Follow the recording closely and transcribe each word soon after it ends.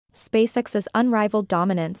SpaceX's unrivaled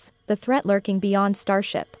dominance, the threat lurking beyond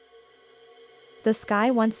Starship. The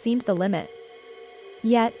sky once seemed the limit.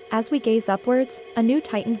 Yet, as we gaze upwards, a new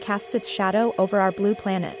titan casts its shadow over our blue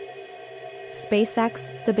planet.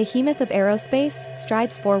 SpaceX, the behemoth of aerospace,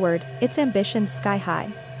 strides forward, its ambitions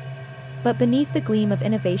sky-high. But beneath the gleam of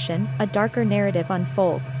innovation, a darker narrative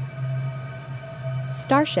unfolds.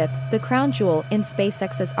 Starship, the crown jewel in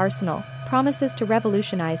SpaceX's arsenal, promises to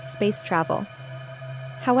revolutionize space travel.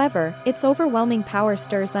 However, its overwhelming power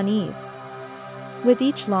stirs unease. With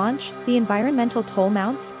each launch, the environmental toll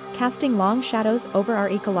mounts, casting long shadows over our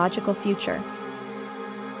ecological future.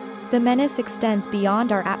 The menace extends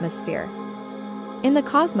beyond our atmosphere. In the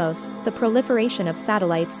cosmos, the proliferation of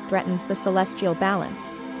satellites threatens the celestial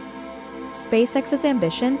balance. SpaceX's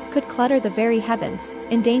ambitions could clutter the very heavens,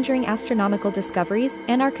 endangering astronomical discoveries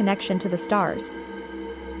and our connection to the stars.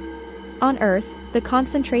 On Earth, the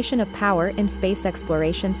concentration of power in space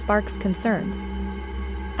exploration sparks concerns.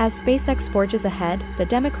 As SpaceX forges ahead, the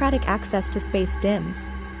democratic access to space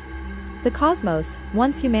dims. The cosmos,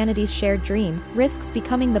 once humanity's shared dream, risks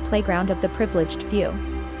becoming the playground of the privileged few.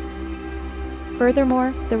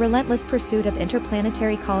 Furthermore, the relentless pursuit of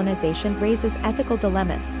interplanetary colonization raises ethical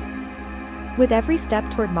dilemmas. With every step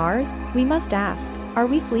toward Mars, we must ask, are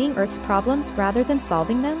we fleeing Earth's problems rather than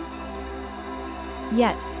solving them?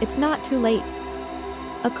 Yet, it's not too late.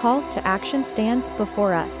 A call to action stands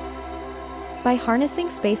before us. By harnessing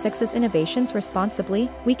SpaceX's innovations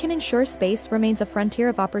responsibly, we can ensure space remains a frontier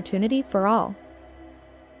of opportunity for all.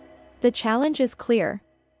 The challenge is clear.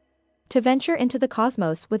 To venture into the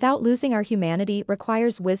cosmos without losing our humanity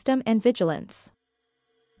requires wisdom and vigilance.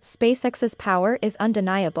 SpaceX's power is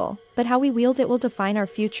undeniable, but how we wield it will define our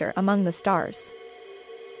future among the stars.